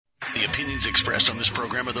The opinions expressed on this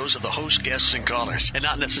program are those of the host, guests, and callers, and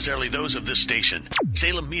not necessarily those of this station.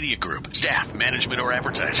 Salem Media Group, staff, management, or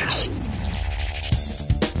advertisers.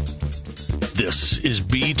 This is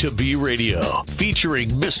B2B Radio,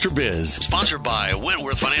 featuring Mr. Biz, sponsored by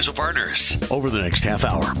Wentworth Financial Partners. Over the next half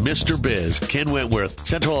hour, Mr. Biz, Ken Wentworth,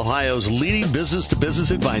 Central Ohio's leading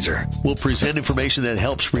business-to-business advisor, will present information that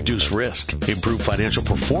helps reduce risk, improve financial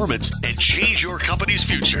performance, and change your company's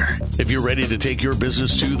future. If you're ready to take your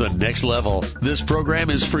business to the next level, this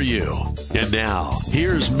program is for you. And now,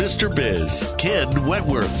 here's Mr. Biz, Ken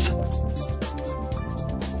Wentworth.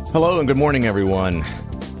 Hello and good morning, everyone.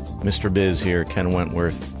 Mr. Biz here, Ken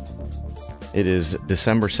Wentworth. It is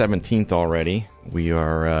December 17th already. We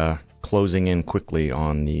are closing in quickly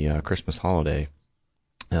on the Christmas holiday.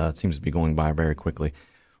 It seems to be going by very quickly.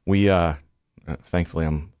 We, thankfully,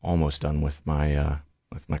 I'm almost done with my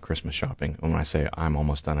Christmas shopping. When I say I'm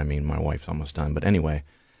almost done, I mean my wife's almost done. But anyway,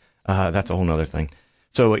 that's a whole nother thing.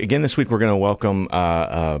 So again, this week we're going to welcome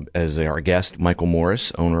as our guest Michael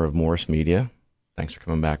Morris, owner of Morris Media. Thanks for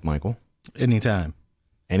coming back, Michael. Anytime.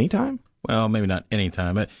 Anytime? Well, maybe not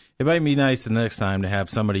anytime, but it might be nice the next time to have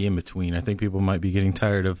somebody in between. I think people might be getting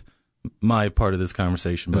tired of my part of this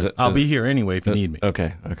conversation, but I'll be here anyway if you need me.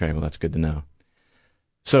 Okay. Well, that's good to know.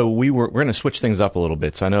 So we're going to switch things up a little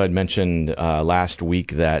bit. So I know I'd mentioned last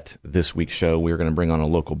week that this week's show we were going to bring on a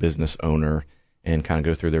local business owner and kind of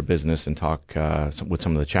go through their business and talk with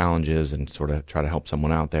some of the challenges and sort of try to help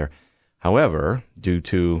someone out there. However, due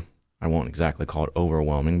to, I won't exactly call it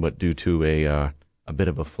overwhelming, but due to a bit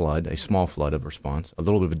of a flood, a small flood of response, a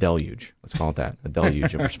little bit of a deluge. Let's call it that, a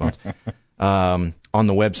deluge of response. On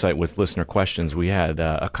the website with listener questions, we had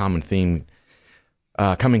a common theme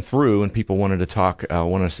coming through, and people wanted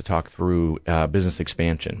us to talk through business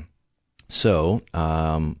expansion. So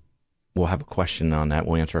we'll have a question on that.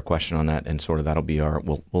 We'll answer a question on that, and sort of that'll be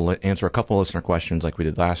we'll answer a couple of listener questions like we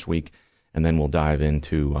did last week, and then we'll dive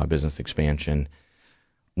into business expansion.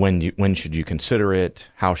 When should you consider it?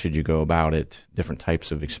 How should you go about it? Different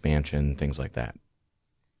types of expansion, things like that.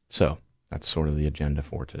 So that's sort of the agenda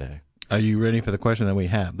for today. Are you ready for the question that we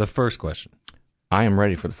have? The first question. I am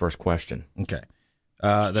ready for the first question. Okay.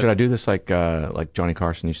 Should I do this like Johnny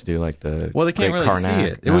Carson used to do, like the Well, they can't really Karnak?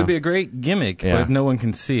 see it. It would be a great gimmick, Yeah. but no one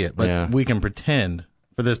can see it. But Yeah. we can pretend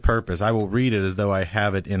for this purpose. I will read it as though I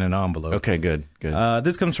have it in an envelope. Okay, good.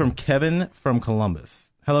 This comes from Kevin from Columbus.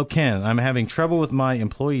 Hello, Ken. I'm having trouble with my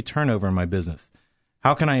employee turnover in my business.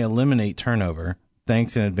 How can I eliminate turnover?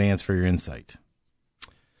 Thanks in advance for your insight.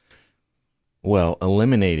 Well,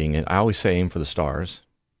 eliminating it, I always say aim for the stars,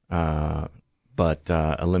 but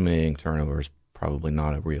eliminating turnover is probably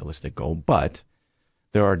not a realistic goal. But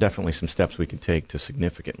there are definitely some steps we can take to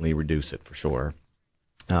significantly reduce it for sure.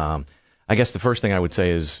 I guess the first thing I would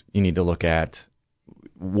say is you need to look at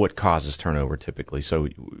what causes turnover typically. So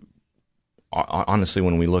honestly,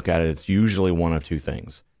 when we look at it, it's usually one of two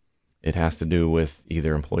things. It has to do with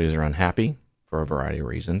either employees are unhappy for a variety of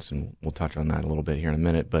reasons, and we'll touch on that a little bit here in a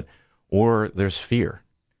minute, or there's fear,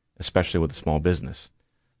 especially with a small business.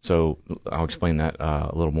 So I'll explain that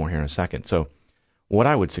a little more here in a second. So what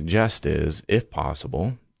I would suggest is, if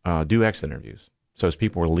possible, do exit interviews. So as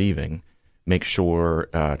people are leaving, make sure,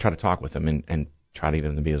 try to talk with them and try to get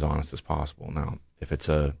them to be as honest as possible. Now, if it's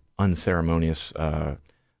a unceremonious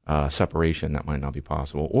separation, that might not be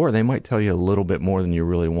possible, or they might tell you a little bit more than you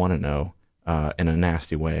really want to know in a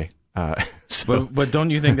nasty way. But don't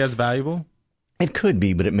you think that's valuable? It could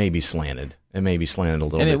be, but it may be slanted. It may be slanted a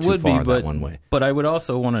little bit too far that one way. But I would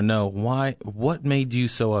also want to know what made you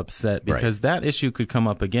so upset, because that issue could come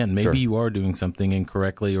up again. Maybe you are doing something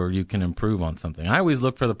incorrectly, or you can improve on something. I always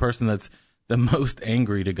look for the person that's the most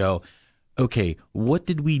angry to go, okay, what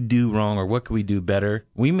did we do wrong, or what could we do better?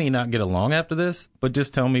 We may not get along after this, but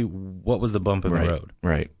just tell me what was the bump in the road.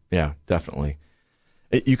 Right. Yeah, definitely.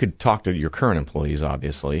 You could talk to your current employees,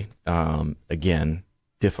 obviously. Again,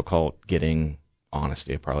 difficult getting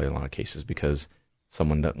honesty, probably in a lot of cases, because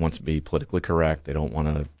someone that wants to be politically correct, they don't want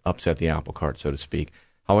to upset the apple cart, so to speak.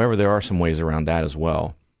 However, there are some ways around that as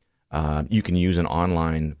well. You can use an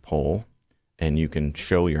online poll, and you can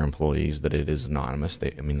show your employees that it is anonymous.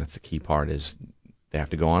 That's the key part, is they have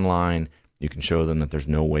to go online. You can show them that there's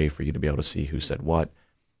no way for you to be able to see who said what,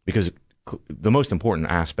 because the most important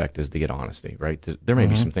aspect is to get honesty, right? There may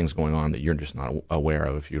be some things going on that you're just not aware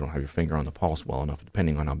of if you don't have your finger on the pulse well enough,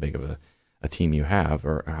 depending on how big of a team you have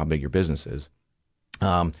or how big your business is.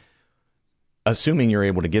 Assuming you're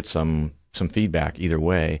able to get some feedback either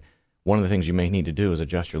way, one of the things you may need to do is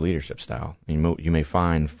adjust your leadership style. You may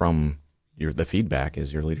find from the feedback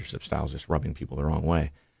is your leadership style is just rubbing people the wrong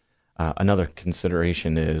way. Another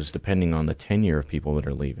consideration is, depending on the tenure of people that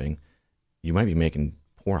are leaving, you might be making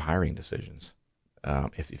poor hiring decisions.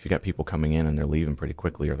 If you got people coming in and they're leaving pretty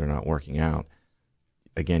quickly or they're not working out,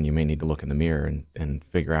 again, you may need to look in the mirror and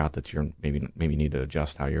figure out that you're maybe need to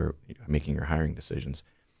adjust how you're making your hiring decisions.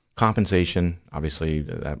 Compensation, obviously,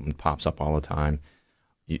 that one pops up all the time.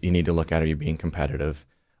 You need to look at, are you being competitive?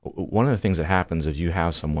 One of the things that happens is you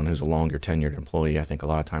have someone who's a longer tenured employee. I think a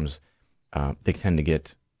lot of times they tend to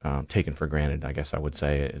get taken for granted, I guess I would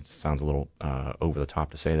say. It sounds a little over the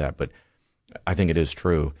top to say that, but I think it is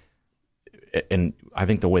true. And I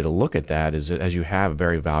think the way to look at that is that as you have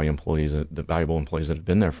very valuable employees, the valuable employees that have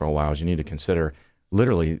been there for a while, is you need to consider,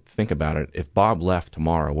 literally think about it. If Bob left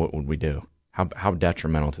tomorrow, what would we do? How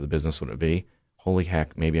detrimental to the business would it be? Holy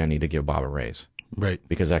heck, maybe I need to give Bob a raise. Right.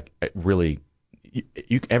 Because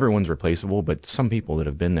everyone's replaceable, but some people that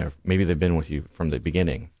have been there, maybe they've been with you from the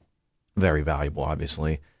beginning, very valuable,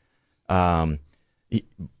 obviously.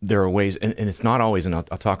 There are ways, and it's not always, and I'll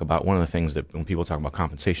talk about one of the things that when people talk about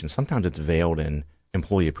compensation, sometimes it's veiled in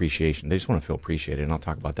employee appreciation. They just want to feel appreciated, and I'll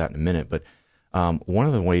talk about that in a minute. But one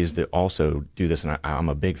of the ways that also do this, and I'm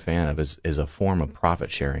a big fan of, is a form of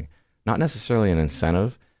profit sharing. Not necessarily an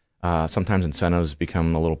incentive. Sometimes incentives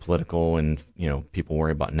become a little political, and people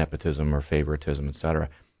worry about nepotism or favoritism, et cetera.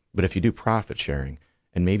 But if you do profit sharing,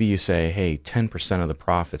 and maybe you say, hey, 10% of the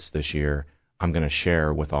profits this year, I'm going to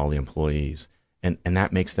share with all the employees. And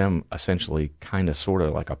that makes them essentially kind of sort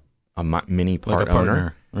of like a mini part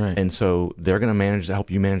owner. Right. And so they're going to help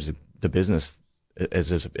you manage the business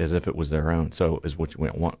as if it was their own. So is what you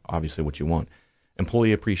want, obviously what you want.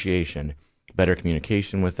 Employee appreciation, better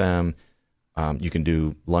communication with them. You can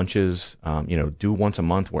do lunches, do once a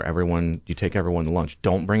month where you take everyone to lunch.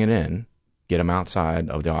 Don't bring it in. Get them outside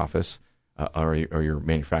of the office or your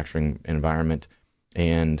manufacturing environment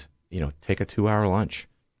and, take a 2-hour lunch.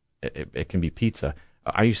 It can be pizza.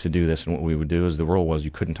 I used to do this, and what we would do is the rule was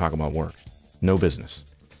you couldn't talk about work. No business.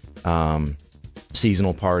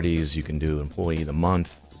 Seasonal parties, you can do employee of the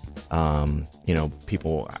month.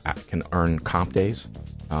 People can earn comp days,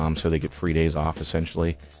 so they get free days off,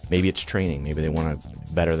 essentially. Maybe it's training. Maybe they want to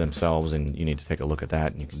better themselves, and you need to take a look at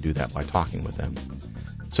that, and you can do that by talking with them.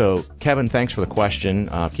 So, Kevin, thanks for the question.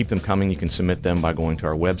 Keep them coming. You can submit them by going to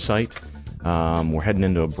our website. We're heading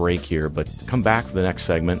into a break here, but come back for the next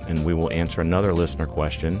segment, and we will answer another listener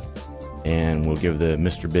question, and we'll give the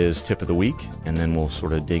Mr. Biz tip of the week, and then we'll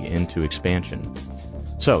sort of dig into expansion.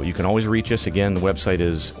 So you can always reach us. Again, the website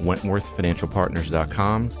is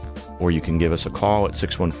WentworthFinancialPartners.com, or you can give us a call at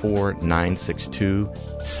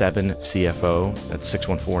 614-962-7CFO. That's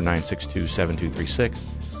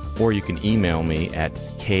 614-962-7236. Or you can email me at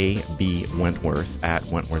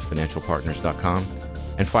kbwentworth@WentworthFinancialPartners.com.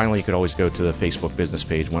 And finally, you could always go to the Facebook business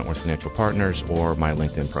page, Wentworth Financial Partners, or my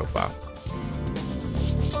LinkedIn profile.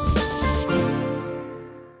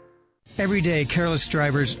 Every day, careless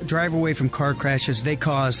drivers drive away from car crashes they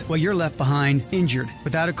cause while you're left behind, injured,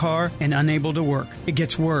 without a car, and unable to work. It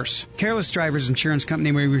gets worse. Careless Drivers Insurance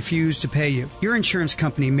Company may refuse to pay you. Your insurance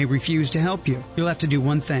company may refuse to help you. You'll have to do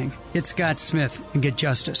one thing. Hit Scott Smith and get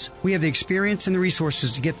justice. We have the experience and the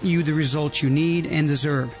resources to get you the results you need and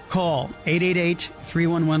deserve. Call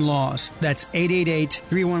 888-311-LAWS. That's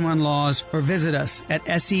 888-311-LAWS, or visit us at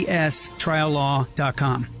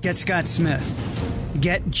sestriallaw.com. Get Scott Smith.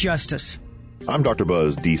 Get justice. I'm Dr.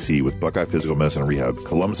 Buzz, D.C. with Buckeye Physical Medicine and Rehab,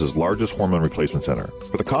 Columbus's largest hormone replacement center.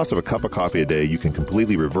 For the cost of a cup of coffee a day, you can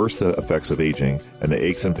completely reverse the effects of aging and the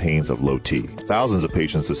aches and pains of low T. Thousands of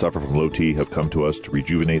patients that suffer from low T have come to us to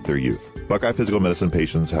rejuvenate their youth. Buckeye Physical Medicine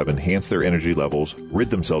patients have enhanced their energy levels, rid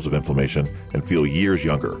themselves of inflammation, and feel years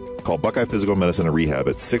younger. Call Buckeye Physical Medicine and Rehab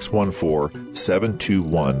at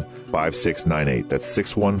 614-721-5698. That's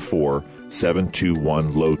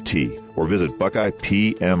 614-721-LOW-T. Or visit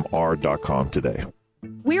BuckeyePMR.com today.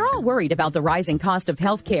 We're all worried about the rising cost of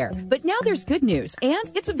health care, but now there's good news, and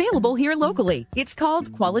it's available here locally. It's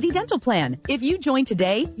called Quality Dental Plan. If you join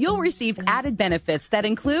today, you'll receive added benefits that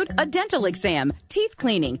include a dental exam, teeth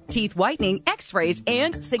cleaning, teeth whitening, x-rays,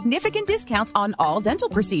 and significant discounts on all dental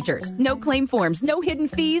procedures. No claim forms, no hidden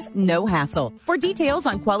fees, no hassle. For details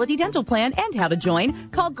on Quality Dental Plan and how to join,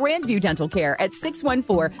 call Grandview Dental Care at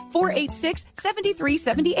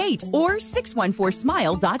 614-486-7378 or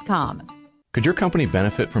 614smile.com. Could your company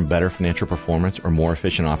benefit from better financial performance or more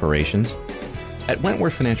efficient operations? At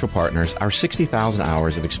Wentworth Financial Partners, our 60,000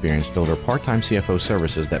 hours of experience deliver part-time CFO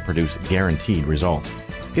services that produce guaranteed results.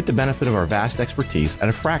 Get the benefit of our vast expertise at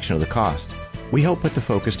a fraction of the cost. We help put the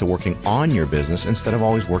focus to working on your business instead of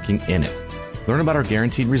always working in it. Learn about our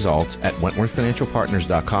guaranteed results at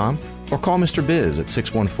WentworthFinancialPartners.com or call Mr. Biz at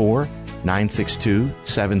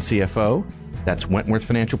 614-962-7CFO. That's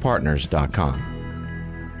WentworthFinancialPartners.com.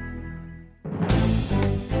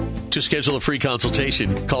 To schedule a free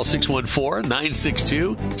consultation, call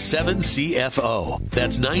 614-962-7CFO.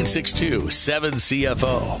 That's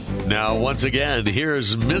 962-7CFO. Now, once again,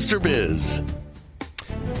 here's Mr. Biz.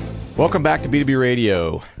 Welcome back to B2B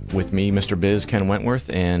Radio with me, Mr. Biz, Ken Wentworth,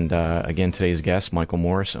 and again, today's guest, Michael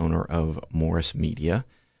Morris, owner of Morris Media.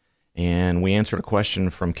 And we answered a question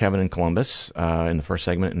from Kevin in Columbus in the first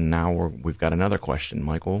segment, and now we've got another question.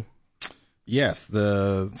 Michael? Yes,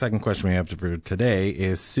 the second question we have for today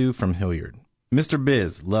is Sue from Hilliard. Mr.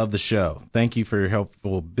 Biz, love the show. Thank you for your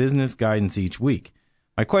helpful business guidance each week.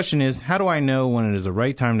 My question is, how do I know when it is the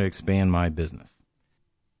right time to expand my business?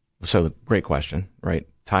 So, great question, right?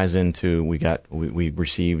 Ties into we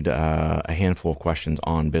received a handful of questions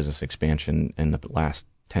on business expansion in the last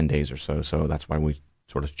 10 days or so. So that's why we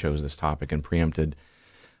sort of chose this topic and preempted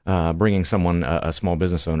bringing someone, a small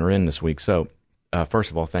business owner, in this week. So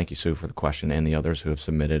first of all, thank you, Sue, for the question, and the others who have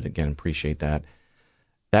submitted. Again, appreciate that.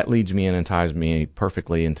 That leads me in and ties me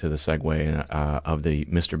perfectly into the segue of the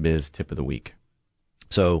Mr. Biz tip of the week.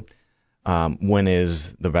 So when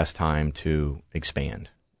is the best time to expand?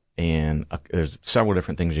 And there's several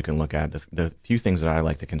different things you can look at. The few things that I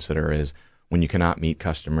like to consider is when you cannot meet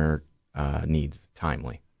customer needs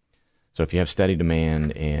timely. So if you have steady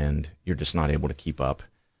demand and you're just not able to keep up,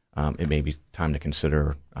 it may be time to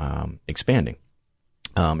consider expanding.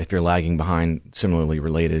 If you're lagging behind, similarly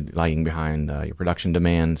related, lagging behind your production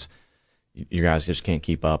demands, you guys just can't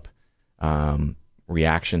keep up.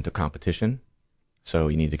 Reaction to competition. So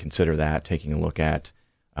you need to consider that, taking a look at,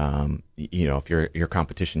 if your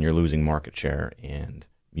competition, you're losing market share, and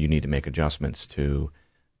you need to make adjustments to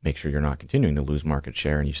make sure you're not continuing to lose market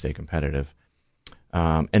share and you stay competitive.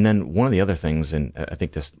 And then one of the other things, and I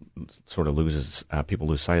think this sort of people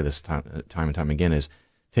lose sight of this time and time again, is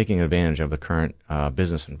taking advantage of the current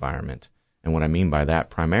business environment. And what I mean by that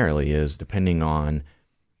primarily is, depending on,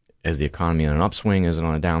 is the economy on an upswing, is it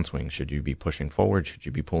on a downswing? Should you be pushing forward? Should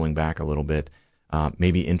you be pulling back a little bit?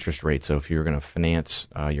 Maybe interest rates. So if you're going to finance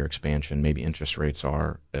your expansion, maybe interest rates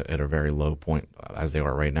are at a very low point, as they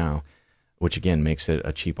are right now, which again makes it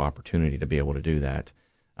a cheap opportunity to be able to do that.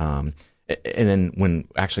 And then when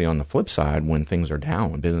actually on the flip side, when things are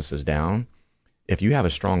down, when business is down, if you have a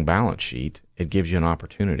strong balance sheet, it gives you an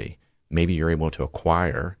opportunity. Maybe you're able to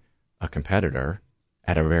acquire a competitor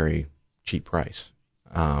at a very cheap price.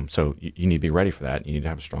 So you need to be ready for that. You need to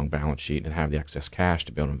have a strong balance sheet and have the excess cash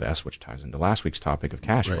to be able to invest, which ties into last week's topic of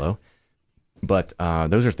cash flow. But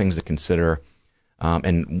those are things to consider,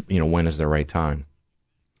 and when is the right time.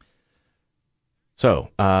 So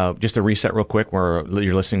just to reset real quick, you're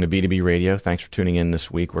listening to B2B Radio. Thanks for tuning in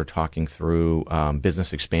this week. We're talking through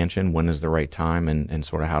business expansion. When is the right time, and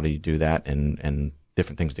sort of how do you do that, and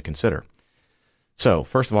different things to consider. So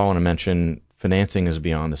first of all, I want to mention financing is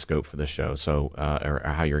beyond the scope for this show. So or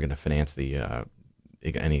how you're going to finance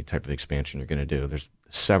any type of expansion you're going to do. There's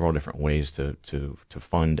several different ways to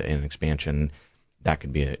fund an expansion. That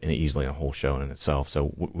could be easily a whole show in itself.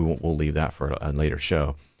 So we'll leave that for a later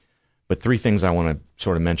show. But three things I want to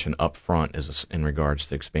sort of mention up front is in regards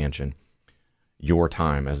to expansion. Your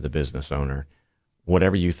time as the business owner.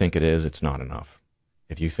 Whatever you think it is, it's not enough.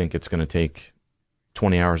 If you think it's going to take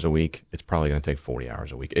 20 hours a week, it's probably going to take 40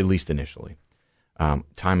 hours a week, at least initially. Time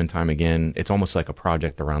and time again, it's almost like a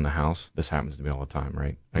project around the house. This happens to me all the time,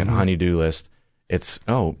 right? I got a honey-do list. That's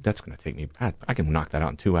going to take me, I can knock that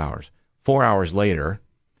out in 2 hours. 4 hours later,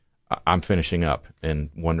 I'm finishing up and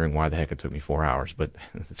wondering why the heck it took me 4 hours. But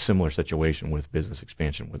it's a similar situation with business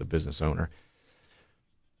expansion with a business owner.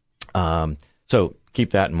 So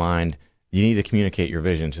keep that in mind. You need to communicate your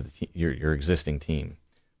vision to your existing team.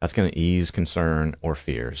 That's going to ease concern or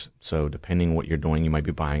fears. So depending on what you're doing, you might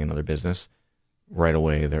be buying another business. Right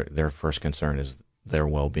away, their first concern is their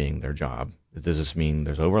well-being, their job. Does this mean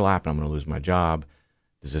there's overlap and I'm going to lose my job?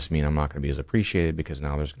 Does this mean I'm not going to be as appreciated because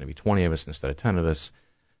now there's going to be 20 of us instead of 10 of us?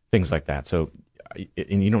 Things like that. So,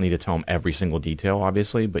 and you don't need to tell them every single detail,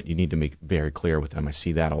 obviously, but you need to make very clear with them. I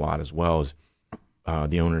see that a lot as well, as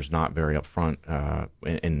the owner's not very upfront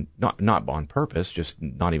and not on purpose, just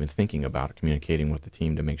not even thinking about it, communicating with the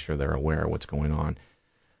team to make sure they're aware of what's going on.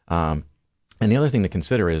 And the other thing to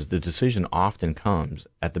consider is the decision often comes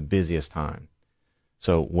at the busiest time.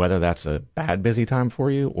 So whether that's a bad busy time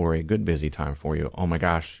for you or a good busy time for you, oh my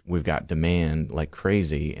gosh, we've got demand like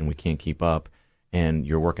crazy and we can't keep up, and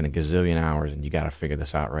you're working a gazillion hours and you got to figure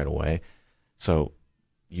this out right away. So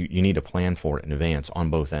you need to plan for it in advance on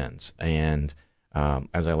both ends. And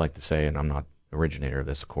as I like to say, and I'm not the originator of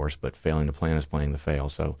this, of course, but failing to plan is planning to fail.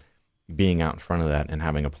 So being out in front of that and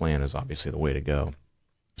having a plan is obviously the way to go.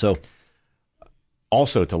 So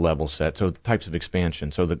Also to level set, so types of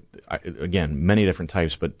expansion. So again, many different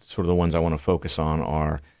types, but sort of the ones I want to focus on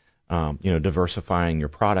are, diversifying your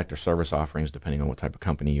product or service offerings depending on what type of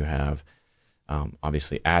company you have.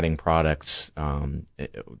 Obviously, adding products.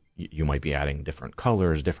 You might be adding different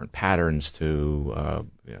colors, different patterns to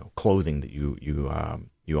clothing that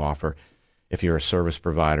you offer. If you're a service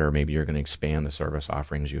provider, maybe you're going to expand the service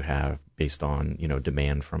offerings you have based on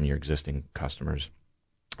demand from your existing customers.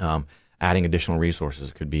 Adding additional resources.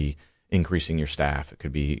 It could be increasing your staff. It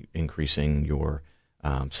could be increasing your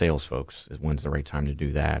sales folks. When's the right time to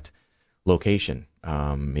do that? Location.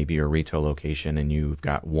 Maybe you're a retail location and you've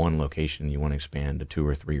got one location you want to expand to 2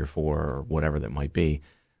 or 3 or 4 or whatever that might be.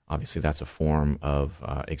 Obviously, that's a form of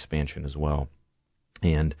expansion as well.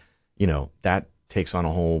 And, that takes on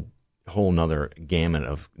a whole nother gamut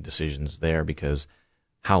of decisions there, because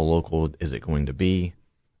how local is it going to be?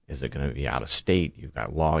 Is it going to be out of state? You've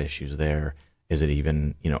got law issues there. Is it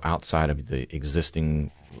even, outside of the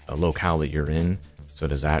existing locale that you're in? So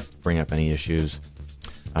does that bring up any issues?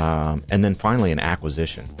 And then finally, an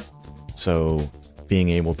acquisition. So being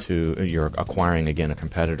able to, you're acquiring, again, a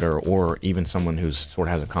competitor or even someone who's sort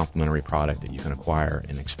of has a complementary product that you can acquire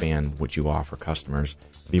and expand what you offer customers,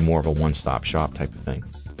 be more of a one-stop shop type of thing.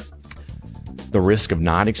 The risk of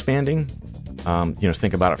not expanding,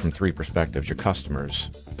 think about it from 3 perspectives. Your customers,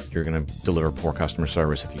 you're going to deliver poor customer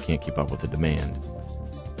service if you can't keep up with the demand.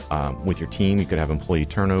 With your team, you could have employee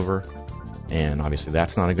turnover, and obviously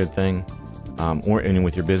that's not a good thing. And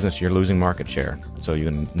with your business, you're losing market share. So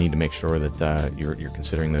you need to make sure that you're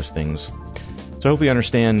considering those things. So I hope you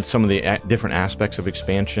understand some of the different aspects of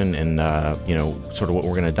expansion and, sort of what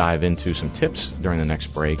we're going to dive into, some tips during the next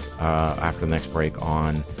break, after the next break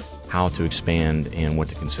on how to expand and what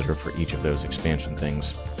to consider for each of those expansion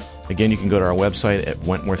things. Again, you can go to our website at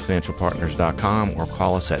WentworthFinancialPartners.com or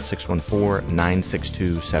call us at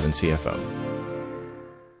 614-962-7CFO.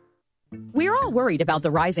 We're all worried about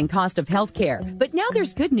the rising cost of health care, but now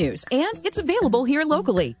there's good news, and it's available here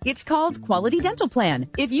locally. It's called Quality Dental Plan.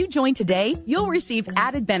 If you join today, you'll receive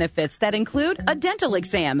added benefits that include a dental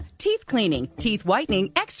exam, teeth cleaning, teeth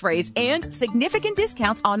whitening, x-rays, and significant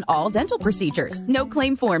discounts on all dental procedures. No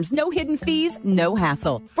claim forms, no hidden fees, no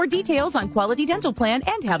hassle. For details on Quality Dental Plan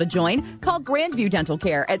and how to join, call Grandview Dental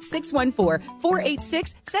Care at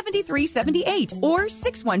 614-486-7378 or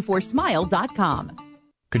 614smile.com.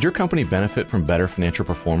 Could your company benefit from better financial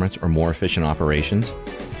performance or more efficient operations?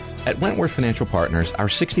 At Wentworth Financial Partners, our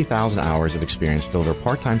 60,000 hours of experience deliver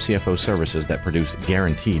part-time CFO services that produce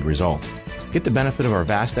guaranteed results. Get the benefit of our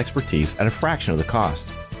vast expertise at a fraction of the cost.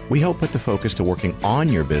 We help put the focus to working on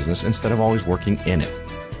your business instead of always working in it.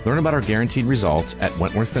 Learn about our guaranteed results at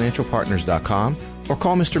WentworthFinancialPartners.com or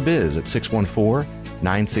call Mr. Biz at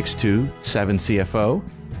 614-962-7CFO.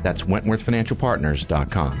 That's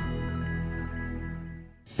WentworthFinancialPartners.com.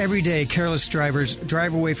 Every day, careless drivers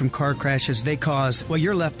drive away from car crashes they cause while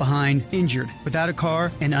you're left behind, injured, without a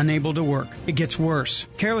car, and unable to work. It gets worse.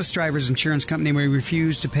 Careless Drivers Insurance Company may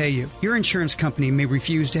refuse to pay you. Your insurance company may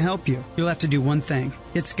refuse to help you. You'll have to do one thing.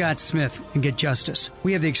 Get Scott Smith and get justice.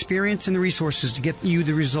 We have the experience and the resources to get you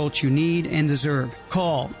the results you need and deserve.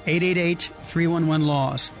 Call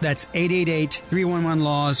 888-311-LAWS. That's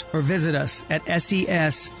 888-311-LAWS, or visit us at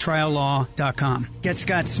sestriallaw.com. Get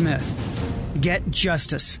Scott Smith. Get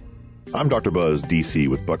justice. I'm Dr. Buzz, D.C.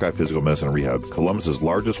 with Buckeye Physical Medicine and Rehab, Columbus's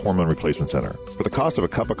largest hormone replacement center. For the cost of a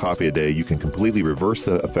cup of coffee a day, you can completely reverse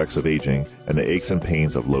the effects of aging and the aches and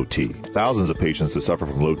pains of low T. Thousands of patients that suffer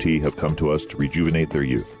from low T have come to us to rejuvenate their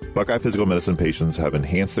youth. Buckeye Physical Medicine patients have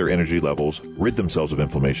enhanced their energy levels, rid themselves of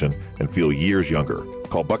inflammation, and feel years younger.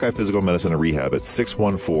 Call Buckeye Physical Medicine and Rehab at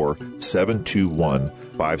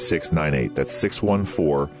 614-721-5698. That's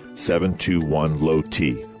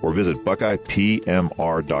 614-721-LOW-T. Or visit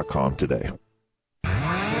BuckeyePMR.com today. To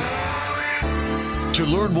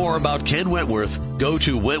learn more about Ken Wentworth, go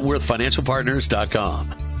to WentworthFinancialPartners.com.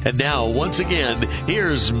 And now, once again,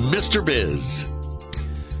 here's Mr. Biz.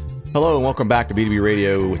 Hello and welcome back to B2B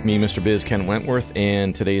Radio with me, Mr. Biz, Ken Wentworth,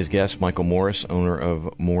 and today's guest, Michael Morris, owner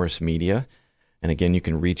of Morris Media. And again, you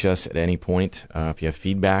can reach us at any point if you have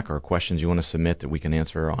feedback or questions you want to submit that we can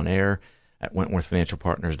answer on air at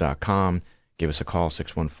WentworthFinancialPartners.com. Give us a call,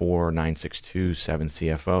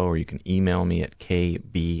 614-962-7CFO, or you can email me at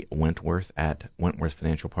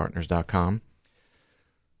kbwentworth@WentworthFinancialPartners.com.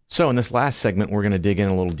 So in this last segment, we're going to dig in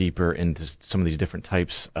a little deeper into some of these different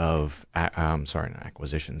types of, not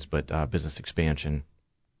acquisitions, but business expansion.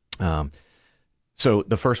 So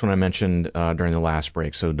the first one I mentioned during the last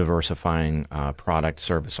break, so diversifying product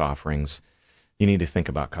service offerings, you need to think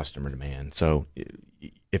about customer demand. So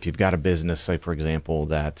if you've got a business, say, for example,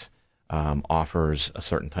 that offers a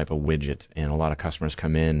certain type of widget, and a lot of customers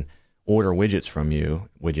come in, order widgets from you,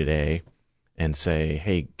 widget A, and say,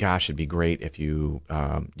 hey, gosh, it'd be great if you,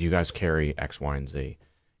 do you guys carry X, Y, and Z?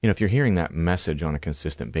 If you're hearing that message on a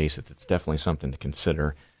consistent basis, it's definitely something to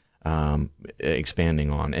consider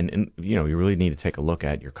expanding on. And you really need to take a look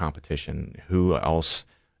at your competition. Who else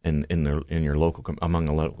in your local, among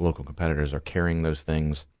the local competitors are carrying those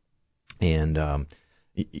things, and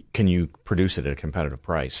can you produce it at a competitive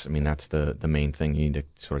price? I mean, that's the main thing. You need to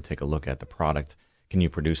sort of take a look at the product. Can you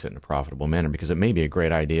produce it in a profitable manner? Because it may be a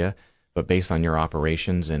great idea, but based on your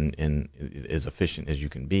operations and as efficient as you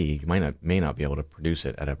can be, you may not be able to produce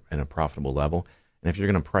it at a profitable level. And if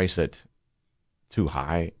you're going to price it too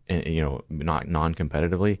high, and not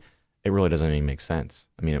non-competitively, it really doesn't even make sense.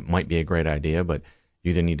 I mean, it might be a great idea, but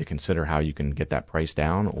you then need to consider how you can get that price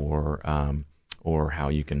down, or how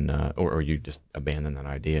you can, or you just abandon that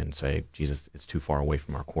idea and say, Jesus, it's too far away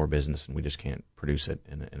from our core business, and we just can't produce it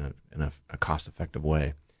in a cost-effective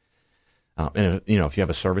way. And if you have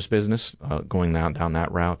a service business going down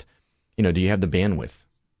that route, do you have the bandwidth,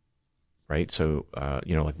 right? So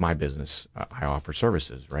like my business, I offer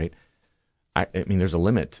services, right? I mean, there's a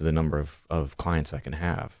limit to the number of clients I can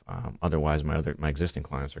have. Otherwise, my existing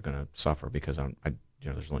clients are going to suffer because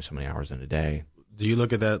there's only so many hours in a day. Do you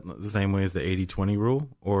look at that the same way as the 80-20 rule,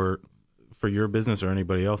 or for your business or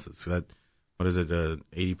anybody else's? What is it?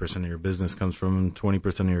 80% of your business comes from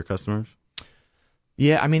 20% of your customers?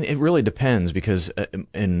 Yeah, I mean, it really depends, because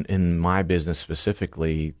in my business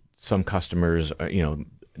specifically, some customers,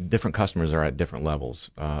 different customers are at different levels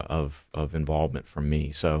of involvement from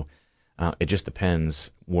me. So it just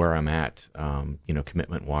depends where I'm at,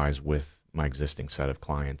 commitment-wise with my existing set of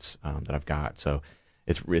clients that I've got. So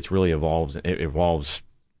it's really evolves. It evolves,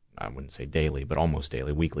 I wouldn't say daily, but almost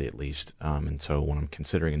daily, weekly at least. And so when I'm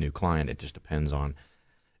considering a new client, it just depends on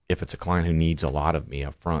if it's a client who needs a lot of me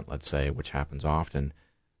up front, let's say, which happens often.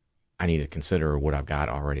 I need to consider what I've got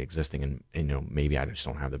already existing, and maybe I just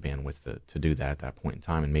don't have the bandwidth to do that at that point in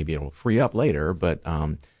time, and maybe it'll free up later, but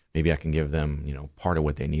maybe I can give them part of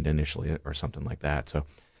what they need initially or something like that. So,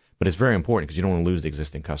 but it's very important because you don't want to lose the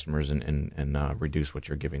existing customers and reduce what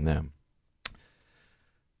you're giving them.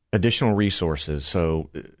 Additional resources, so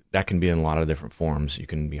that can be in a lot of different forms. You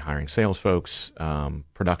can be hiring sales folks,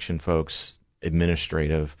 production folks,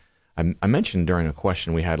 administrative. I mentioned during a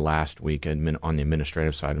question we had last week on the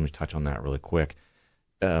administrative side. Let me touch on that really quick.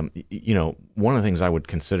 One of the things I would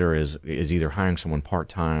consider is either hiring someone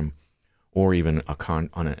part-time or even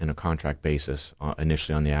in a contract basis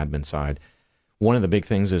initially on the admin side. One of the big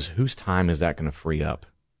things is whose time is that going to free up,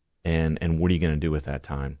 and what are you going to do with that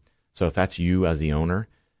time? So if that's you as the owner,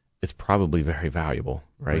 it's probably very valuable,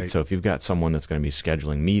 right? So if you've got someone that's going to be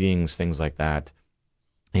scheduling meetings, things like that,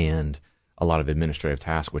 and a lot of administrative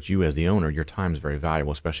tasks, which you as the owner, your time is very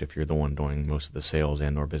valuable, especially if you're the one doing most of the sales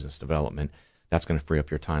and or business development. That's going to free up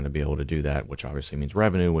your time to be able to do that, which obviously means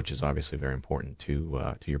revenue, which is obviously very important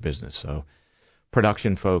to your business. So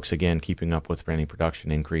production folks, again, keeping up with any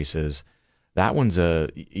production increases. That one's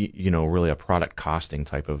really a product costing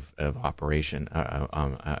type of operation,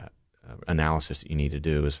 analysis that you need to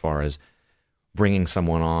do as far as bringing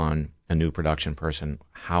someone on, a new production person,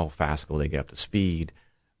 how fast will they get up to speed,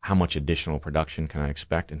 how much additional production can I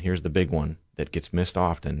expect, and here's the big one that gets missed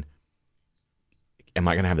often, am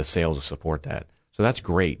I going to have the sales to support that? So that's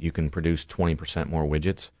great. You can produce 20% more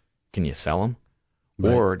widgets. Can you sell them?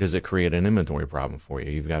 Right. Or does it create an inventory problem for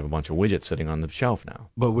you? You've got a bunch of widgets sitting on the shelf now.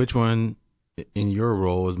 But which one in your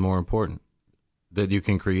role is more important? That you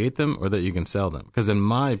can create them or that you can sell them? Because in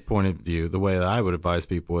my point of view, the way that I would advise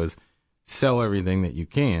people is sell everything that you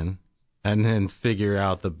can and then figure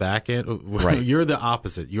out the back end. Right. You're the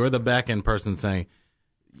opposite. You're the back end person saying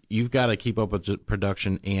you've got to keep up with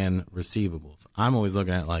production and receivables. I'm always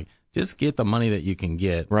looking at just get the money that you can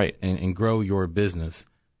get, right, and grow your business.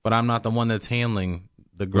 But I'm not the one that's handling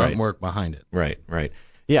the grunt work behind it. Right.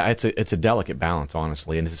 Yeah, it's a delicate balance,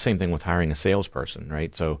 honestly, and it's the same thing with hiring a salesperson,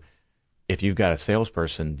 right? So if you've got a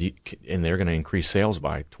salesperson and they're going to increase sales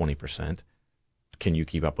by 20%, can you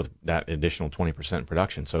keep up with that additional 20%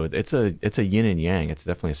 production? So it's a yin and yang. It's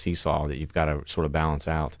definitely a seesaw that you've got to sort of balance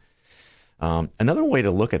out. Another way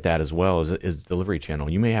to look at that as well is delivery channel.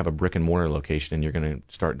 You may have a brick and mortar location and you're going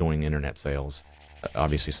to start doing internet sales.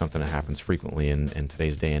 Obviously, something that happens frequently in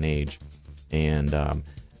today's day and age, and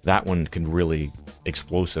that one can really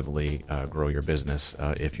explosively grow your business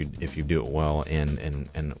if you do it well and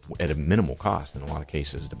at a minimal cost in a lot of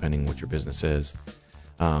cases, depending what your business is.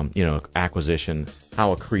 Acquisition,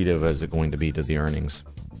 how accretive is it going to be to the earnings?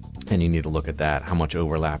 And you need to look at that. How much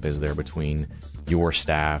overlap is there between your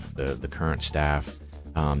staff, the current staff,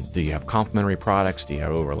 Do you have complementary products? Do you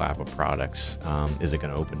have overlap of products? Is it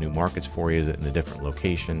going to open new markets for you? Is it in a different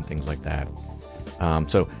location? Things like that.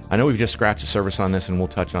 So I know we've just scratched the surface on this, and we'll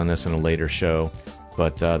touch on this in a later show.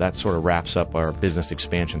 But that sort of wraps up our business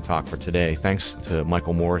expansion talk for today. Thanks to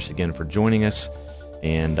Michael Morris again for joining us.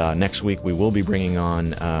 And next week we will be bringing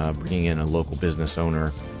in a local business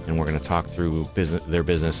owner, and we're going to talk through their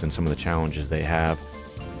business and some of the challenges they have.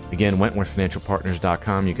 Again,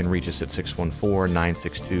 WentworthFinancialPartners.com. You can reach us at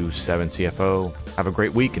 614-962-7CFO. Have a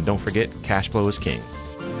great week, and don't forget, cash flow is king.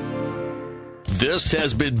 This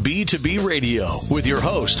has been B2B Radio with your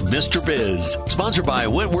host, Mr. Biz, sponsored by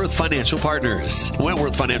Wentworth Financial Partners.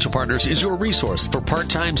 Wentworth Financial Partners is your resource for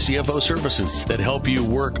part-time CFO services that help you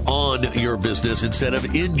work on your business instead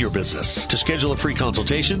of in your business. To schedule a free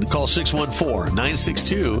consultation, call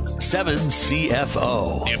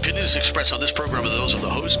 614-962-7CFO. The opinions expressed on this program are those of the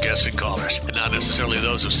host, guests, and callers, and not necessarily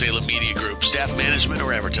those of Salem Media Group, staff, management,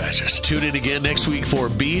 or advertisers. Tune in again next week for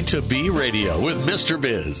B2B Radio with Mr.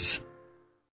 Biz.